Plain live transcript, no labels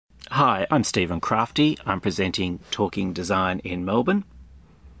Hi, I'm Stephen Crafty. I'm presenting Talking Design in Melbourne,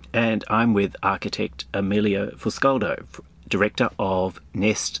 and I'm with architect Emilio Fuscoldo, director of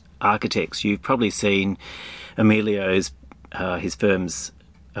Nest Architects. You've probably seen Emilio's his firm's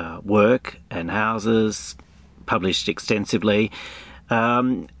work and houses published extensively.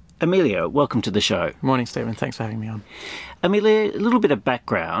 Emilio, welcome to the show. Morning, Stephen. Thanks for having me on. Emilio, a little bit of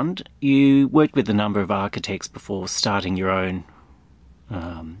background. You worked with a number of architects before starting your own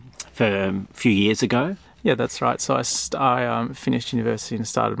firm a few years ago. Yeah, that's right. So I finished university and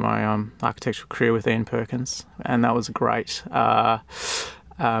started my architectural career with Ian Perkins, and that was a great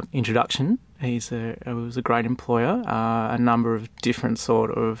introduction. He was a great employer. A number of different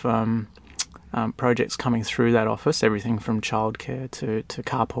sort of projects coming through that office, everything from childcare to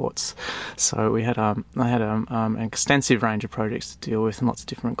carports. So I had an extensive range of projects to deal with and lots of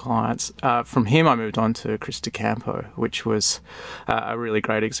different clients. From him, I moved on to Chris DeCampo, which was a really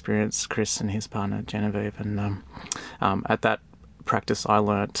great experience. Chris and his partner Genevieve, and at that practice, I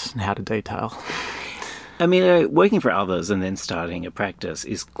learnt how to detail. I mean, working for others and then starting a practice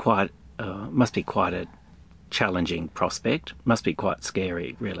is must be quite a challenging prospect. Must be quite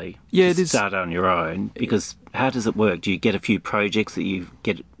scary, really. Yeah, it is. Start on your own, because how does it work? Do you get a few projects that you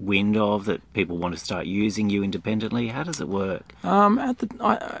get wind of that people want to start using you independently? How does it work?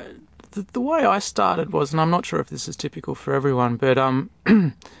 The way I started was, and I'm not sure if this is typical for everyone, but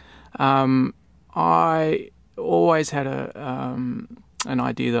I always had an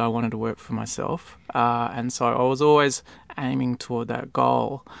idea that I wanted to work for myself, and so I was always aiming toward that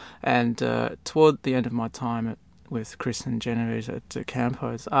goal. And toward the end of my time with Chris and Genevieve at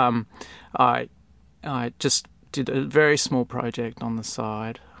Campos, I just did a very small project on the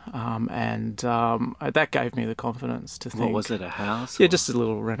side, and that gave me the confidence to think. What was it, a house? Yeah, just a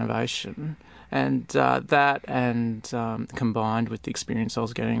little renovation. And that combined with the experience I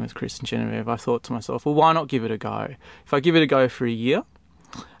was getting with Chris and Genevieve, I thought to myself, well, why not give it a go? If I give it a go for a year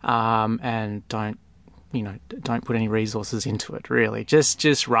and don't put any resources into it, really,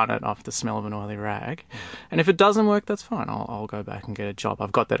 just run it off the smell of an oily rag. And if it doesn't work, that's fine. I'll go back and get a job.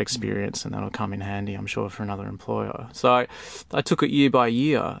 I've got that experience, and that'll come in handy, I'm sure, for another employer. So I took it year by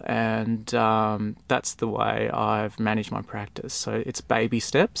year, and that's the way I've managed my practice. So it's baby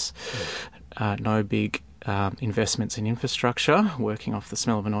steps. No big investments in infrastructure, working off the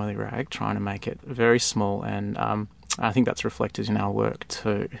smell of an oily rag, trying to make it very small, and I think that's reflected in our work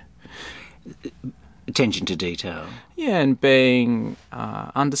too. Attention to detail. Yeah, and being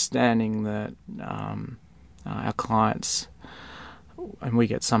understanding that our clients, and we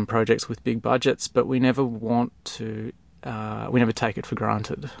get some projects with big budgets, but we never we never take it for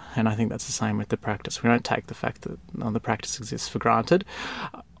granted. And I think that's the same with the practice. We don't take the fact that the practice exists for granted.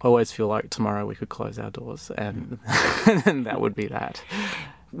 I always feel like tomorrow we could close our doors, and that would be that.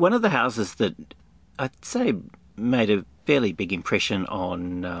 One of the houses that I'd say made a fairly big impression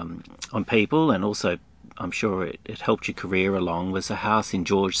on people, and also I'm sure it helped your career along, was a house in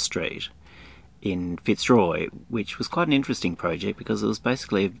George Street in Fitzroy, which was quite an interesting project because it was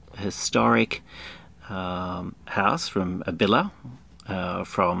basically a historic house from a villa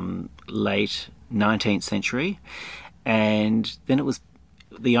from late 19th century, and then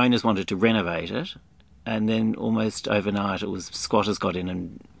the owners wanted to renovate it, and then almost overnight squatters got in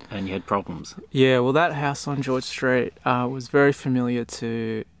and you had problems. Yeah, well, that house on George Street was very familiar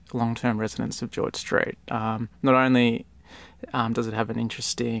to long-term residents of George Street. Not only does it have an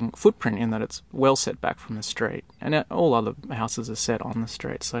interesting footprint in that it's well set back from the street, and all other houses are set on the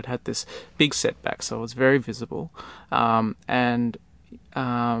street, so it had this big setback, so it was very visible, and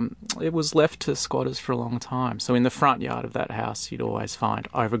it was left to squatters for a long time. So in the front yard of that house, you'd always find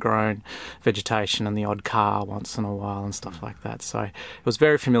overgrown vegetation and the odd car once in a while and stuff like that. So it was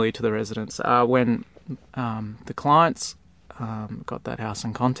very familiar to the residents. When the clients got that house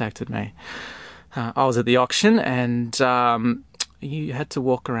and contacted me, I was at the auction, and you had to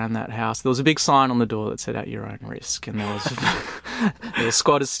walk around that house. There was a big sign on the door that said "at your own risk," and there were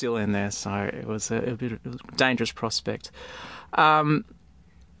squatters still in there, so it was a dangerous prospect.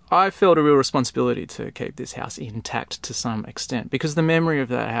 I felt a real responsibility to keep this house intact to some extent, because the memory of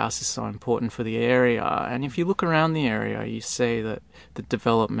that house is so important for the area. And if you look around the area, you see that the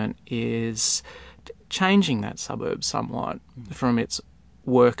development is changing that suburb somewhat from its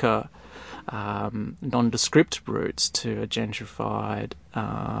worker nondescript roots to a gentrified,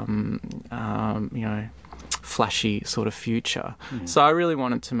 flashy sort of future. So I really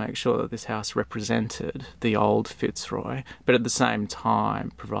wanted to make sure that this house represented the old Fitzroy, but at the same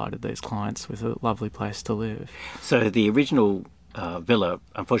time provided these clients with a lovely place to live. So the original villa,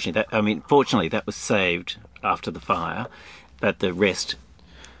 fortunately that was saved after the fire, but the rest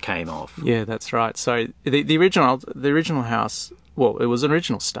came off. Yeah, that's right. So the original house, well, it was an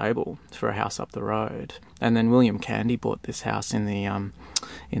original stable for a house up the road, and then William Candy bought this house in the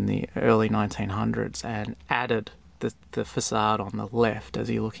early 1900s and added the facade on the left as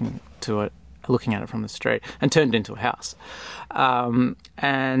you're looking at it from the street, and turned it into a house.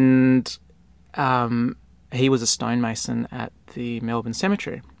 He was a stonemason at the Melbourne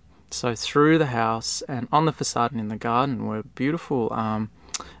Cemetery. So through the house and on the facade and in the garden were beautiful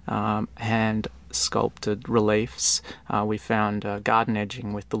hand sculpted reliefs. We found garden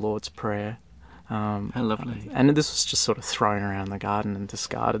edging with the Lord's Prayer. How lovely. And this was just sort of thrown around the garden and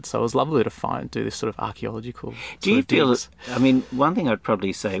discarded. So it was lovely to do this sort of archaeological. Do you feel that, I mean, one thing I'd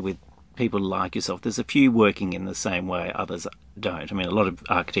probably say with people like yourself, there's a few working in the same way, others don't. I mean, a lot of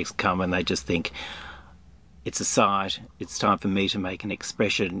architects come and they just think, it's a site, it's time for me to make an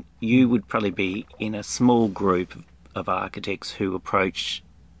expression. You would probably be in a small group of architects who approach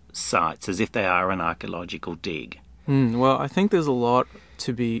sites as if they are an archaeological dig. Well, I think there's a lot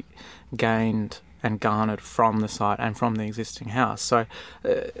to be gained and garnered from the site and from the existing house. So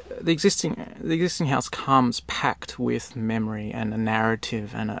the existing house comes packed with memory and a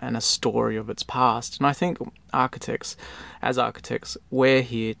narrative and a story of its past. And I think as architects, we're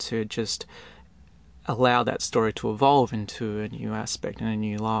here to just allow that story to evolve into a new aspect and a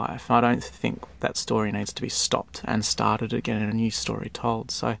new life. I don't think that story needs to be stopped and started again and a new story told.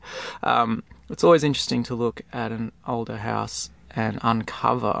 So it's always interesting to look at an older house and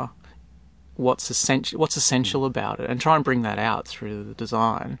uncover what's essential about it and try and bring that out through the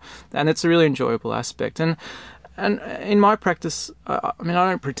design. And it's a really enjoyable aspect. And in my practice, I mean, I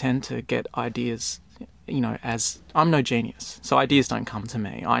don't pretend to get ideas, as I'm no genius, so ideas don't come to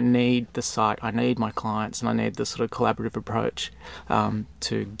me. I need the site, I need my clients, and I need the sort of collaborative approach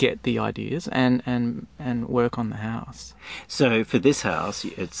to get the ideas and work on the house. So for this house,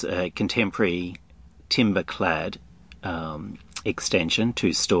 it's a contemporary timber-clad extension,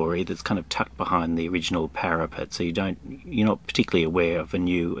 2-storey, that's kind of tucked behind the original parapet, so you're not particularly aware of a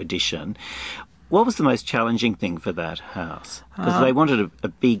new addition. What was the most challenging thing for that house? Because they wanted a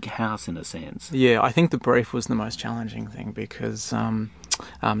big house in a sense. Yeah, I think the brief was the most challenging thing because not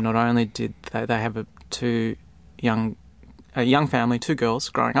only did they have a young family, 2 girls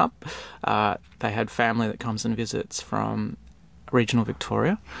growing up, they had family that comes and visits from regional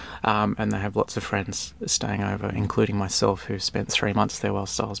Victoria, and they have lots of friends staying over, including myself, who spent 3 months there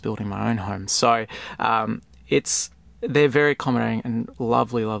whilst I was building my own home. So they're very accommodating and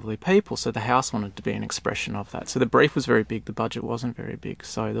lovely, lovely people. So the house wanted to be an expression of that. So the brief was very big, the budget wasn't very big.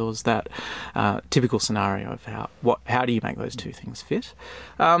 So there was that typical scenario of how do you make those two things fit.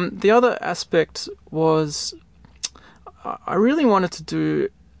 The other aspect was I really wanted to do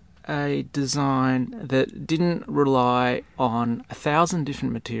a design that didn't rely on 1,000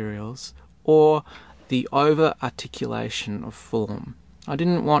 different materials or the over-articulation of form. I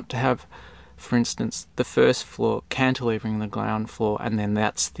didn't want to have, for instance, the first floor cantilevering the ground floor and then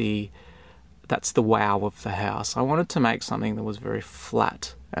that's the wow of the house. I wanted to make something that was very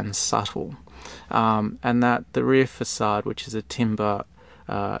flat and subtle, and that the rear facade, which is a timber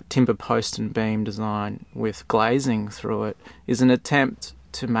post and beam design with glazing through it, is an attempt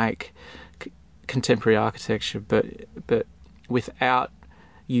to make contemporary architecture, but without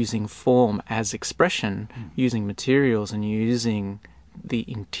using form as expression, using materials and using the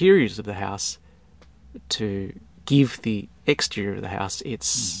interiors of the house to give the exterior of the house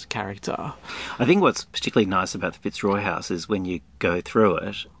its character. I think what's particularly nice about the Fitzroy House is when you go through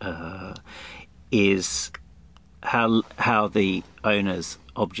it, is how the owner's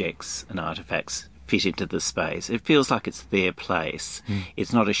objects and artefacts fit into the space. It feels like it's their place.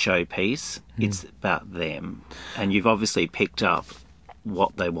 It's not a showpiece. It's about them. And you've obviously picked up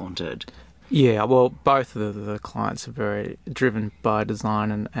what they wanted. Yeah, well, both of the clients are very driven by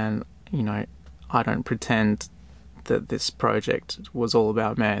design, and I don't pretend that this project was all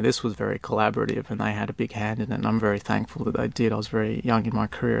about me. This was very collaborative, and they had a big hand in it, and I'm very thankful that they did. I was very young in my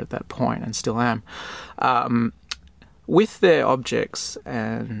career at that point, and still am. With their objects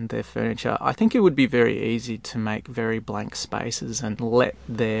and their furniture, I think it would be very easy to make very blank spaces and let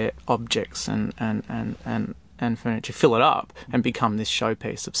their objects and furniture fill it up and become this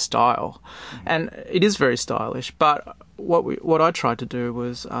showpiece of style. And it is very stylish, but what I tried to do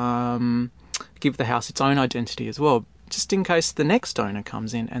was give the house its own identity as well, just in case the next owner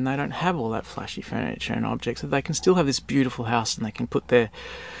comes in and they don't have all that flashy furniture and objects, that they can still have this beautiful house and they can put their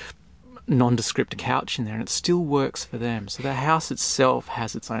nondescript couch in there and it still works for them. So the house itself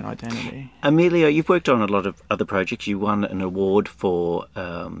has its own identity. Emilio, you've worked on a lot of other projects. You won an award for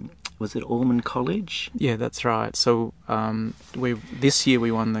was it Ormond College? Yeah, that's right. So this year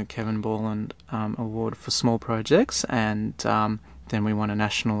we won the Kevin Borland Award for small projects, and then we won a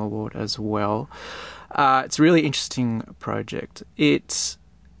national award as well. It's a really interesting project. It's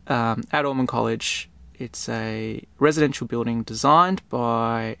at Ormond College. It's a residential building designed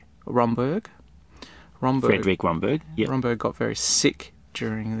by Romberg. Frederick Romberg. Yep. Romberg got very sick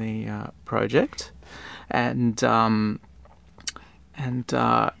during the project, and it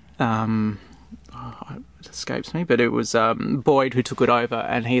escapes me, but it was Boyd who took it over,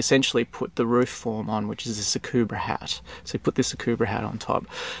 and he essentially put the roof form on, which is a Sakubra hat. So he put this Sakubra hat on top.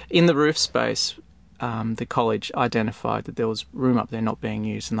 In the roof space, the college identified that there was room up there not being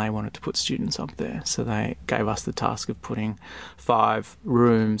used, and they wanted to put students up there. So they gave us the task of putting 5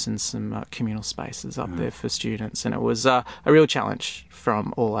 rooms and some communal spaces up there for students. And it was a real challenge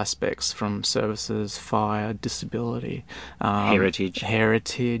from all aspects, from services, fire, disability,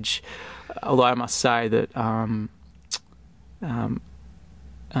 heritage. Although I must say that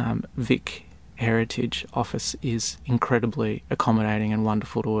Vic Heritage Office is incredibly accommodating and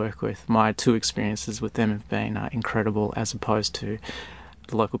wonderful to work with. My 2 experiences with them have been incredible, as opposed to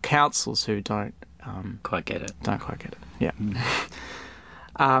the local councils who don't quite get it. Yeah.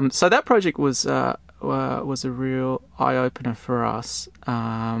 So that project was a real eye opener for us,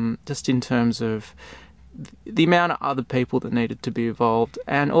 just in terms of the amount of other people that needed to be involved,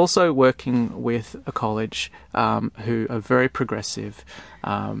 and also working with a college who are very progressive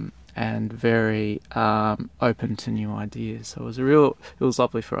and very open to new ideas. So it was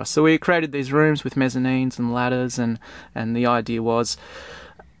lovely for us. So we created these rooms with mezzanines and ladders, and the idea was,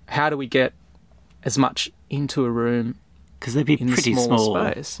 how do we get as much into a room? Because they'd be pretty small.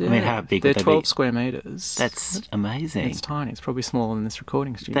 Space. Yeah. I mean, how big They're would they 12 be? square metres. That's amazing. It's tiny. It's probably smaller than this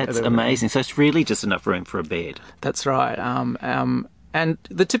recording studio. That's amazing. So it's really just enough room for a bed. That's right. And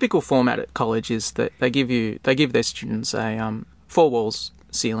the typical format at college is that they give their students a 4 walls,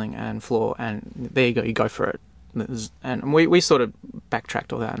 ceiling and floor, and there you go. You go for it. And we sort of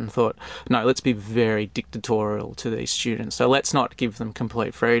backtracked all that and thought, no, let's be very dictatorial to these students. So let's not give them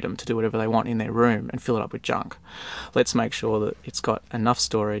complete freedom to do whatever they want in their room and fill it up with junk. Let's make sure that it's got enough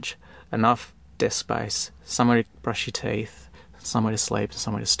storage, enough desk space, somewhere to brush your teeth, somewhere to sleep,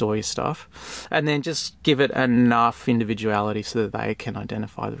 somewhere to store your stuff, and then just give it enough individuality so that they can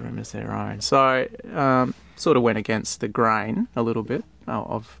identify the room as their own. So sort of went against the grain a little bit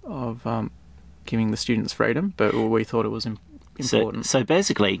of giving the students freedom, but we thought it was important. So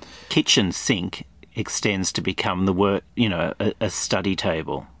basically, kitchen sink extends to become the work, a study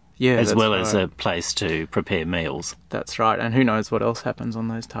table, as well as a place to prepare meals. That's right, and who knows what else happens on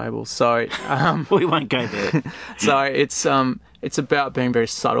those tables. So we won't go there. So it's about being very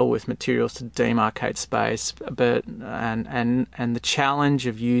subtle with materials to demarcate space, but and the challenge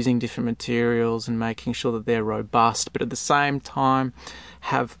of using different materials and making sure that they're robust, but at the same time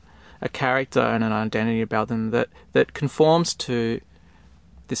have a character and an identity about them that conforms to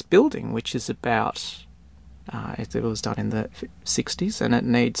this building, which is about, it was done in the 60s, and it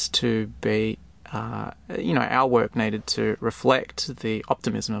needs to be, our work needed to reflect the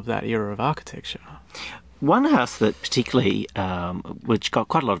optimism of that era of architecture. One house that particularly, which got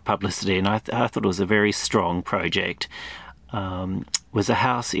quite a lot of publicity, and I thought it was a very strong project, was a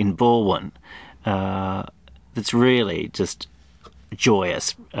house in Balwyn that's really just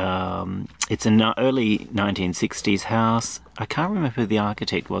joyous. It's an early 1960s house. I can't remember who the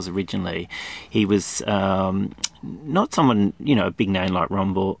architect was originally. He was not someone, a big name like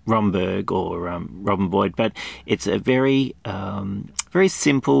Romberg or Robin Boyd, but it's a very, very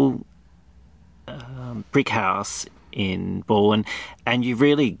simple brick house in Balwyn, and you've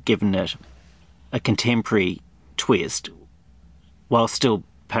really given it a contemporary twist while still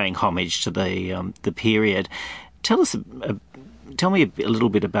paying homage to the period. Tell me a little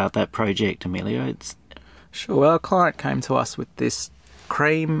bit about that project, Emilio. Sure. Well, our client came to us with this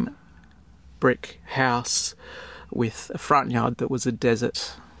cream brick house with a front yard that was a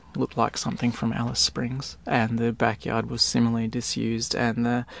desert. Looked like something from Alice Springs, and the backyard was similarly disused, and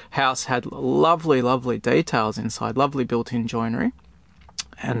the house had lovely, lovely details inside, lovely built-in joinery,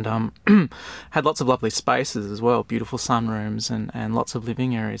 and had lots of lovely spaces as well, beautiful sunrooms and lots of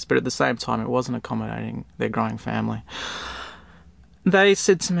living areas, but at the same time it wasn't accommodating their growing family. They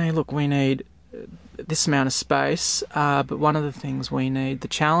said to me, look, we need this amount of space, but one of the things we need, the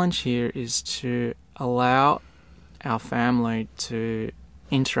challenge here is to allow our family to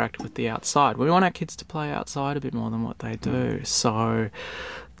interact with the outside. We want our kids to play outside a bit more than what they do. So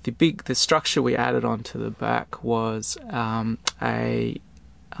the structure we added onto the back was it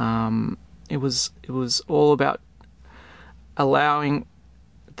was all about allowing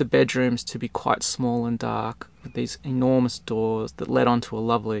the bedrooms to be quite small and dark, with these enormous doors that led onto a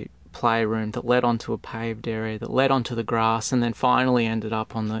lovely playroom, that led onto a paved area, that led onto the grass, and then finally ended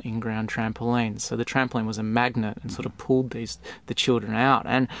up on the in-ground trampoline. So the trampoline was a magnet and sort of pulled the children out.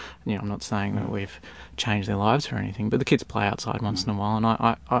 And I'm not saying that we've changed their lives or anything, but the kids play outside once in a while,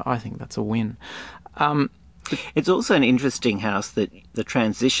 and I think that's a win. It's also an interesting house that the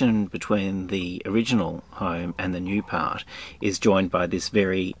transition between the original home and the new part is joined by this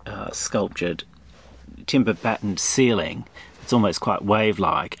very sculptured, timber-patterned ceiling. It's almost quite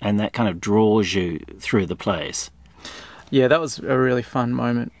wave-like, and that kind of draws you through the place. Yeah, that was a really fun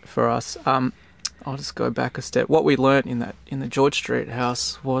moment for us. I'll just go back a step. What we learnt in the George Street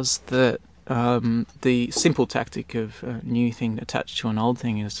house was that the simple tactic of a new thing attached to an old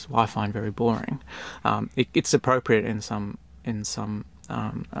thing is, I find, very boring. It's appropriate in some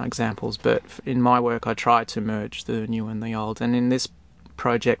examples, but in my work I try to merge the new and the old. And in this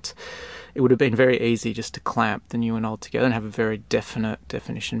project, it would have been very easy just to clamp the new and old together and have a very definite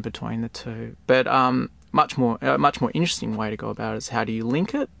definition between the two. But a much more interesting way to go about it is, how do you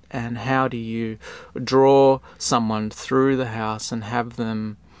link it, and how do you draw someone through the house and have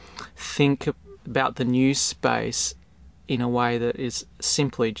them think about the new space in a way that is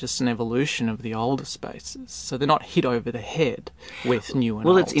simply just an evolution of the older spaces. So they're not hit over the head with new and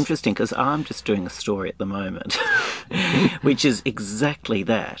old. Well, it's interesting because I'm just doing a story at the moment, which is exactly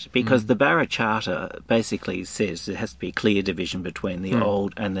that, because the Barra Charter basically says there has to be a clear division between the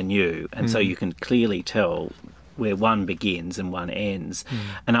old and the new, and so you can clearly tell where one begins and one ends.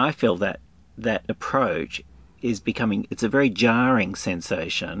 And I feel that that approach is becoming, it's a very jarring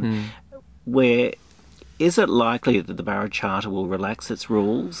sensation where, is it likely that the Barra Charter will relax its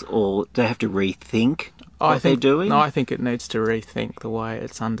rules, or they have to rethink what they're doing? No, I think it needs to rethink the way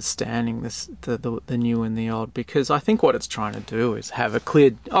it's understanding the new and the old, because I think what it's trying to do is have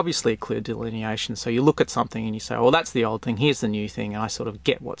obviously a clear delineation. So you look at something and you say, well, that's the old thing, here's the new thing, and I sort of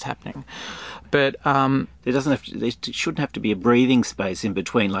get what's happening. But there shouldn't have to be a breathing space in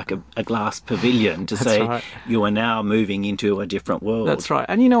between, like a glass pavilion to say right. You are now moving into a different world. That's right.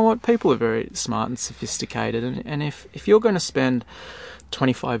 And you know what? People are very smart and sophisticated, and if you're going to spend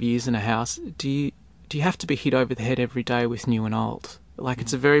 25 years in a house, do you have to be hit over the head every day with new and old? Like,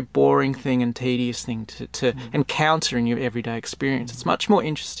 it's a very boring thing and tedious thing to encounter in your everyday experience. It's much more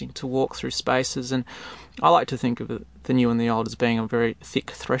interesting to walk through spaces, and I like to think of the new and the old as being a very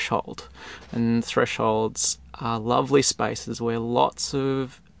thick threshold. And thresholds are lovely spaces where lots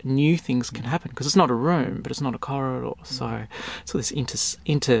of new things can happen, because it's not a room, but it's not a corridor. So this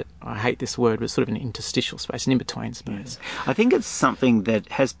I hate this word, but it's sort of an interstitial space, an in-between space. I think it's something that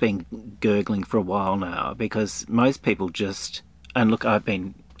has been gurgling for a while now, because most people just, and look, I've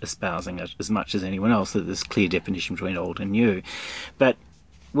been espousing it as much as anyone else, that there's clear definition between old and new. But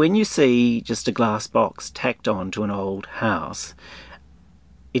when you see just a glass box tacked on to an old house,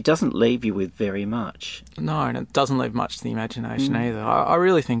 it doesn't leave you with very much. No, and it doesn't leave much to the imagination either. I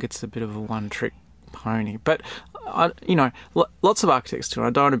really think it's a bit of a one-trick pony. But, lots of architects do, and I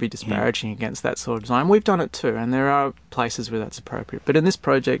don't want to be disparaging against that sort of design. We've done it too, and there are places where that's appropriate. But in this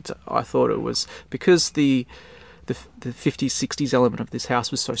project, I thought it was, because the 50s, 60s element of this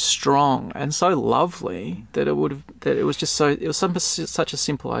house was so strong and so lovely that it was such a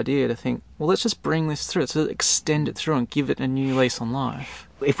simple idea to think, well, let's just bring this through, let's extend it through and give it a new lease on life.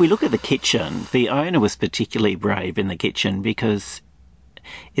 If we look at the kitchen, the owner was particularly brave in the kitchen, because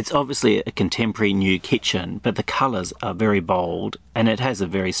it's obviously a contemporary new kitchen, but the colours are very bold, and it has a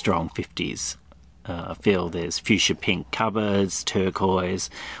very strong 50s feel. There's fuchsia pink cupboards, turquoise,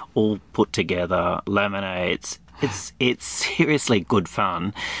 all put together, laminates. It's seriously good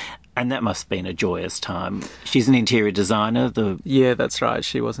fun, and that must have been a joyous time. She's an interior designer. Yeah, that's right.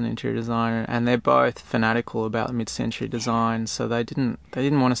 She was an interior designer, and they're both fanatical about mid-century design. So they didn't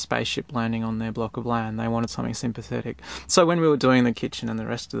want a spaceship landing on their block of land. They wanted something sympathetic. So when we were doing the kitchen and the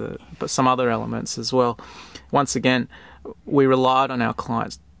rest of but some other elements as well, once again, we relied on our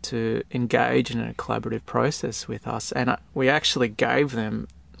clients to engage in a collaborative process with us, and we actually gave them.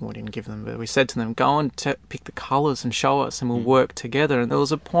 We didn't give them, but we said to them, go and pick the colours and show us, and we'll work together. And there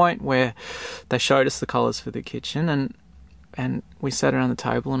was a point where they showed us the colours for the kitchen, and we sat around the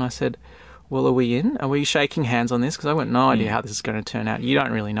table, and I said, well, are we in? Are we shaking hands on this? Because I've got no idea how this is going to turn out. You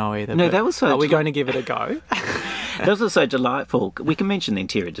don't really know either. No, that was so... Are we going to give it a go? That was also delightful. We can mention the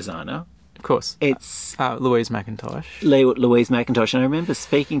interior designer. Of course. It's Louise McIntosh. Louise McIntosh, and I remember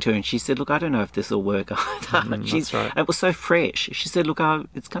speaking to her, and she said, look, I don't know if this will work either. That's right. It was so fresh. She said, look,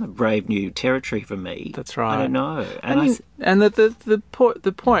 it's kind of brave new territory for me. That's right. I don't know. And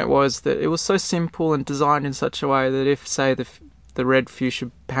the point was that it was so simple and designed in such a way that if, say, the the red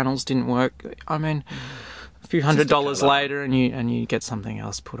fuchsia panels didn't work. I mean, a few $100 later, and you get something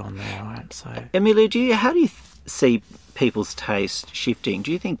else put on there, right? So, Amelia, how do you see people's taste shifting?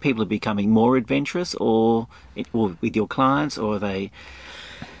 Do you think people are becoming more adventurous, or with your clients, or are they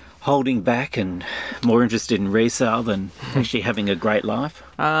holding back and more interested in resale than actually having a great life?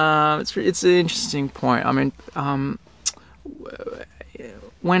 It's an interesting point. I mean,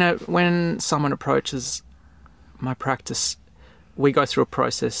 when someone approaches my practice, we go through a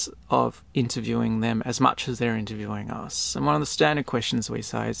process of interviewing them as much as they're interviewing us. And one of the standard questions we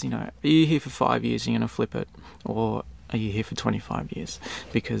say is, are you here for 5 years and you're going to flip it, or are you here for 25 years?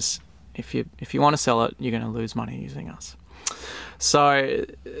 Because if you want to sell it, you're going to lose money using us. So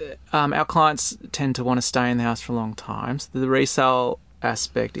our clients tend to want to stay in the house for a long time. So the resale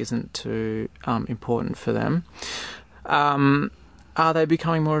aspect isn't too important for them. Are they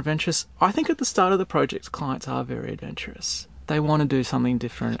becoming more adventurous? I think at the start of the project, clients are very adventurous. They want to do something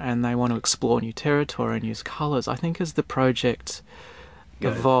different and they want to explore new territory and use colours. I think as the project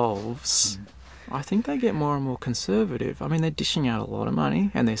evolves, I think they get more and more conservative. I mean, they're dishing out a lot of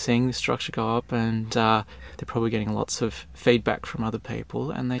money and they're seeing the structure go up, and they're probably getting lots of feedback from other people.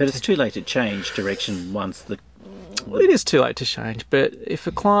 But it's too late to change direction once Well, it is too late to change, but if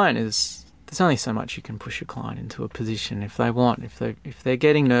a client there's only so much you can push a client into a position. If they're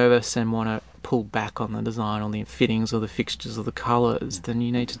getting nervous and want to pull back on the design or the fittings or the fixtures or the colours, then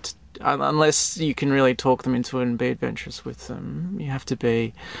you need to, unless you can really talk them into it and be adventurous with them, you have to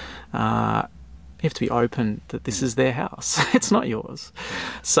be open that this is their house. It's not yours.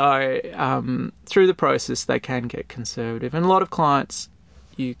 So through the process, they can get conservative. And a lot of clients,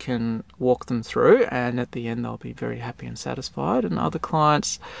 you can walk them through, and at the end, they'll be very happy and satisfied. And other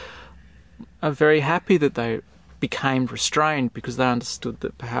clients are very happy that they became restrained because they understood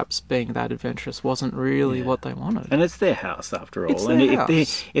that perhaps being that adventurous wasn't really what they wanted. And it's their house after all. It's their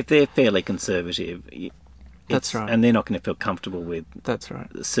house. If they're fairly conservative, that's right, and they're not going to feel comfortable with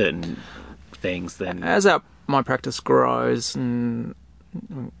certain things, then as my practice grows and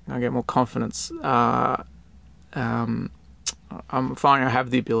I get more confidence, I'm finding I have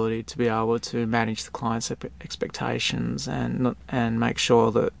the ability to be able to manage the client's expectations and make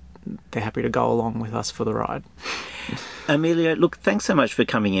sure that they're happy to go along with us for the ride. Amelia, look, thanks so much for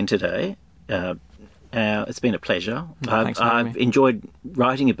coming in today. It's been a pleasure. I've enjoyed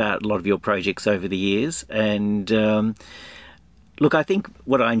writing about a lot of your projects over the years, and look, I think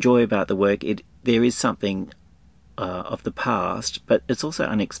what I enjoy about the work, there is something of the past, but it's also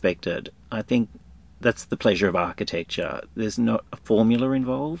unexpected. I think that's the pleasure of architecture. There's not a formula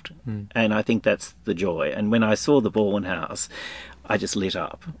involved, and I think that's the joy. And when I saw the Baldwin House, I just lit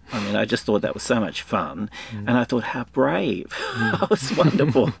up. I mean, I just thought that was so much fun, and I thought, how brave! It was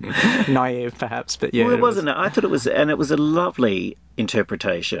wonderful. Naive, perhaps, but yeah. Well, it wasn't. I thought it was, and it was a lovely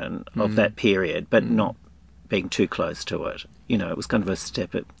interpretation of that period, but not being too close to it. It was kind of a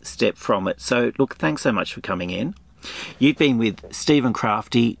step from it. So, look, thanks so much for coming in. You've been with Stephen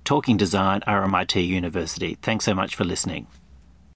Crafty, Talking Design, RMIT University. Thanks so much for listening.